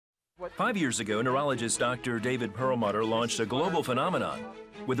5 years ago, neurologist Dr. David Perlmutter launched a global phenomenon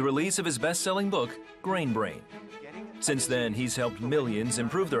with the release of his best-selling book, Grain Brain. Since then, he's helped millions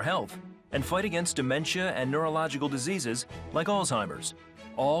improve their health and fight against dementia and neurological diseases like Alzheimer's,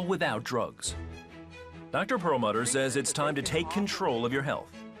 all without drugs. Dr. Perlmutter says it's time to take control of your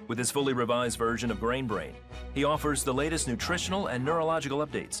health. With his fully revised version of Grain Brain, he offers the latest nutritional and neurological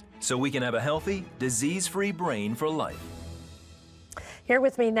updates so we can have a healthy, disease-free brain for life. Here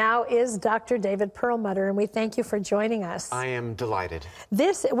with me now is Dr. David Perlmutter, and we thank you for joining us. I am delighted.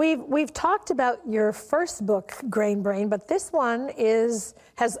 We've talked about your first book, Grain Brain, but this one has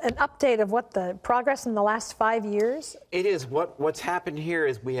an update of what the progress in the last 5 years. It is. What's happened here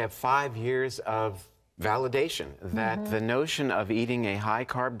is we have 5 years of validation that the notion of eating a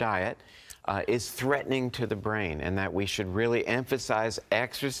high-carb diet is threatening to the brain, and that we should really emphasize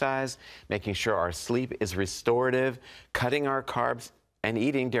exercise, making sure our sleep is restorative, cutting our carbs, and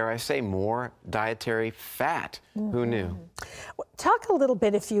eating, dare I say, more dietary fat. Who knew? Talk a little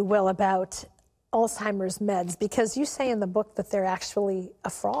bit, if you will, about Alzheimer's meds, because you say in the book that they're actually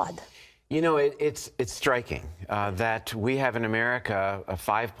a fraud. You know, it's striking that we have in America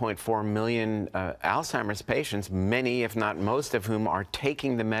 5.4 million Alzheimer's patients, many, if not most of whom are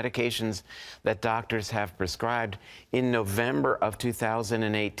taking the medications that doctors have prescribed. In November of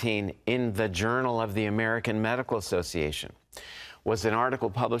 2018, in the Journal of the American Medical Association, was an article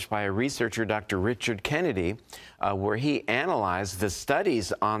published by a researcher, Dr. Richard Kennedy, where he analyzed the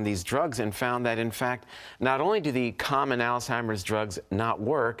studies on these drugs and found that, in fact, not only do the common Alzheimer's drugs not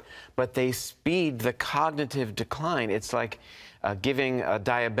work, but they speed the cognitive decline. It's like giving a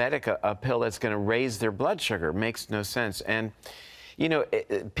diabetic a pill that's going to raise their blood sugar. It makes no sense. And you know,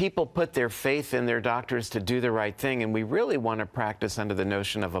 people put their faith in their doctors to do the right thing, and we really want to practice under the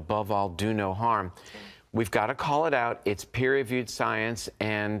notion of, above all, do no harm. We've got to call it out. It's peer-reviewed science,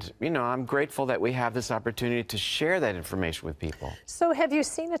 and, you know, I'm grateful that we have this opportunity to share that information with people. So have you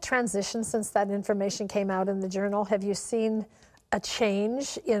seen a transition since that information came out in the journal? Have you seen a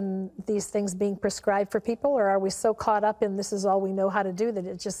change in these things being prescribed for people, or are we so caught up in this is all we know how to do that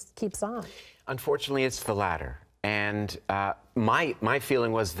it just keeps on? Unfortunately, it's the latter. And my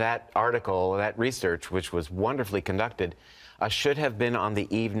feeling was that article, that research, which was wonderfully conducted, should have been on the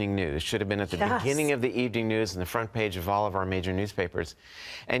evening news, should have been at the beginning of the evening news and the front page of all of our major newspapers.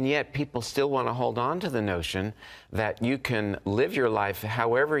 And yet people still want to hold on to the notion that you can live your life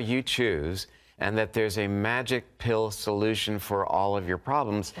however you choose and that there's a magic pill solution for all of your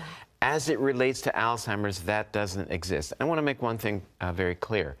problems. As it relates to Alzheimer's, that doesn't exist. I want to make one thing very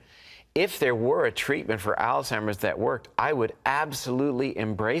clear. If there were a treatment for Alzheimer's that worked, I would absolutely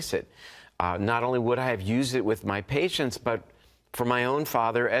embrace it. Not only would I have used it with my patients, but for my own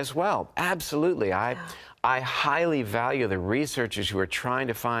father as well. Absolutely. I highly value the researchers who are trying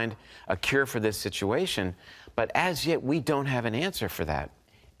to find a cure for this situation, but as yet we don't have an answer for that.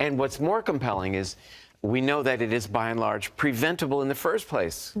 And what's more compelling is we know that it is, by and large, preventable in the first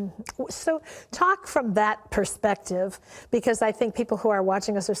place. So talk from that perspective, because I think people who are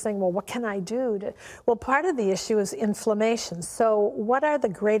watching us are saying, well, what can I do? Well, part of the issue is inflammation. So what are the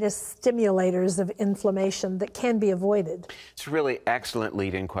greatest stimulators of inflammation that can be avoided? It's a really excellent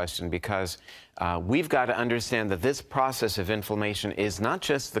lead-in question, because we've got to understand that this process of inflammation is not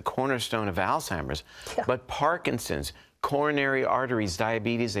just the cornerstone of Alzheimer's, but Parkinson's, coronary arteries,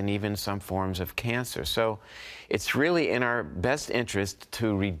 diabetes, and even some forms of cancer. So it's really in our best interest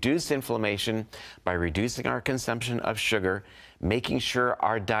to reduce inflammation by reducing our consumption of sugar, making sure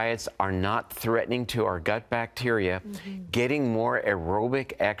our diets are not threatening to our gut bacteria, getting more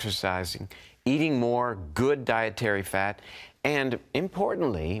aerobic exercising, eating more good dietary fat, and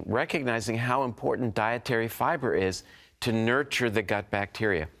importantly, recognizing how important dietary fiber is to nurture the gut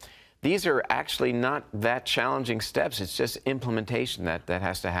bacteria. These are actually not that challenging steps. It's just implementation that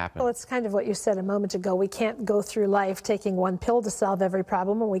has to happen. Well, it's kind of what you said a moment ago. We can't go through life taking one pill to solve every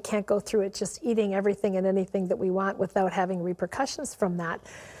problem, and we can't go through it just eating everything and anything that we want without having repercussions from that.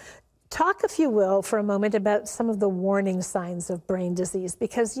 Talk, if you will, for a moment about some of the warning signs of brain disease,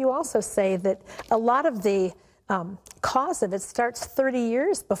 because you also say that a lot of the cause of it starts 30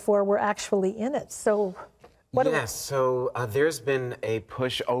 years before we're actually in it. So yes, so there's been a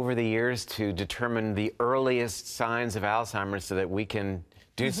push over the years to determine the earliest signs of Alzheimer's so that we can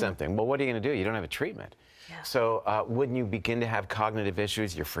do something. Well, what are you going to do? You don't have a treatment. So when you begin to have cognitive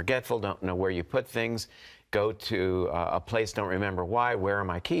issues, you're forgetful, don't know where you put things, go to a place, don't remember why, where are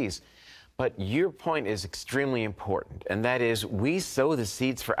my keys? But your point is extremely important, and that is we sow the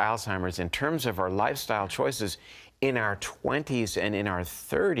seeds for Alzheimer's in terms of our lifestyle choices in our 20s and in our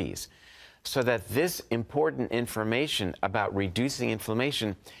 30s. So that this important information about reducing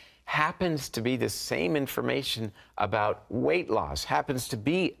inflammation happens to be the same information about weight loss, happens to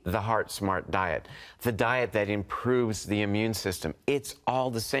be the Heart Smart diet, the diet that improves the immune system. It's all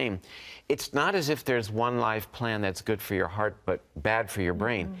the same. It's not as if there's one life plan that's good for your heart but bad for your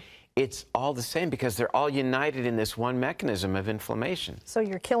brain. It's all the same because they're all united in this one mechanism of inflammation. So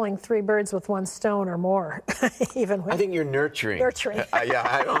you're killing 3 birds with 1 stone or more, even with... I think you're nurturing. Nurturing. Yeah,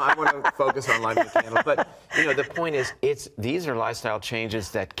 I want to focus on lighting the candle. But, you know, the point is, these are lifestyle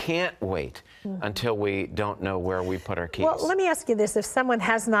changes that can't wait until we don't know where we put our keys. Well, let me ask you this. If someone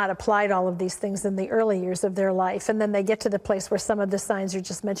has not applied all of these things in the early years of their life, and then they get to the place where some of the signs you're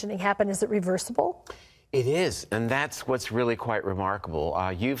just mentioning happen, is it reversible? It is, and that's what's really quite remarkable.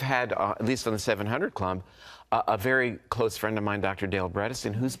 You've had, at least on the 700 Club, a very close friend of mine, Dr. Dale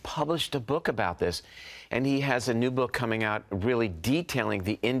Bredesen, who's published a book about this. And he has a new book coming out really detailing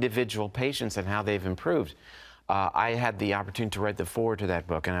the individual patients and how they've improved. I had the opportunity to write the foreword to that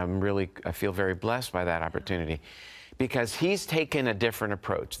book, and I feel very blessed by that opportunity, because he's taken a different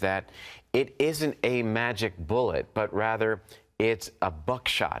approach, that it isn't a magic bullet, but rather it's a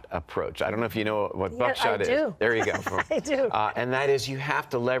buckshot approach. I don't know if you know what buckshot is. I do. There you go. I do. And that is, you have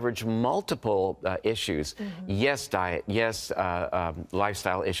to leverage multiple issues. Yes, diet. Yes,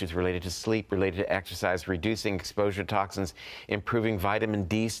 lifestyle issues related to sleep, related to exercise, reducing exposure to toxins, improving vitamin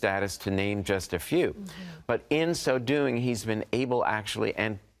D status, to name just a few. But in so doing, he's been able actually,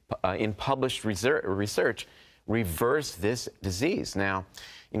 and in published research, reverse this disease. Now,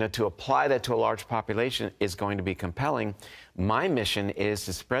 you know, to apply that to a large population is going to be compelling. My mission is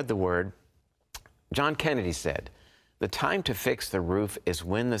to spread the word. John Kennedy said, "The time to fix the roof is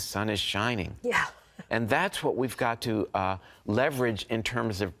when the sun is shining." Yeah. And that's what we've got to leverage in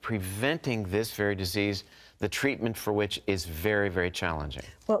terms of preventing this very disease, the treatment for which is very, very challenging.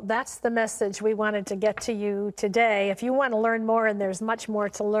 Well, that's the message we wanted to get to you today. If you want to learn more, and there's much more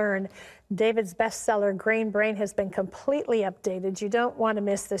to learn, David's bestseller, Grain Brain, has been completely updated. You don't want to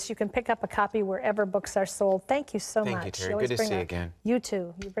miss this. You can pick up a copy wherever books are sold. Thank you so much. Thank you, Terry. Good to see you again. You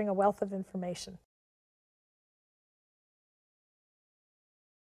too. You bring a wealth of information.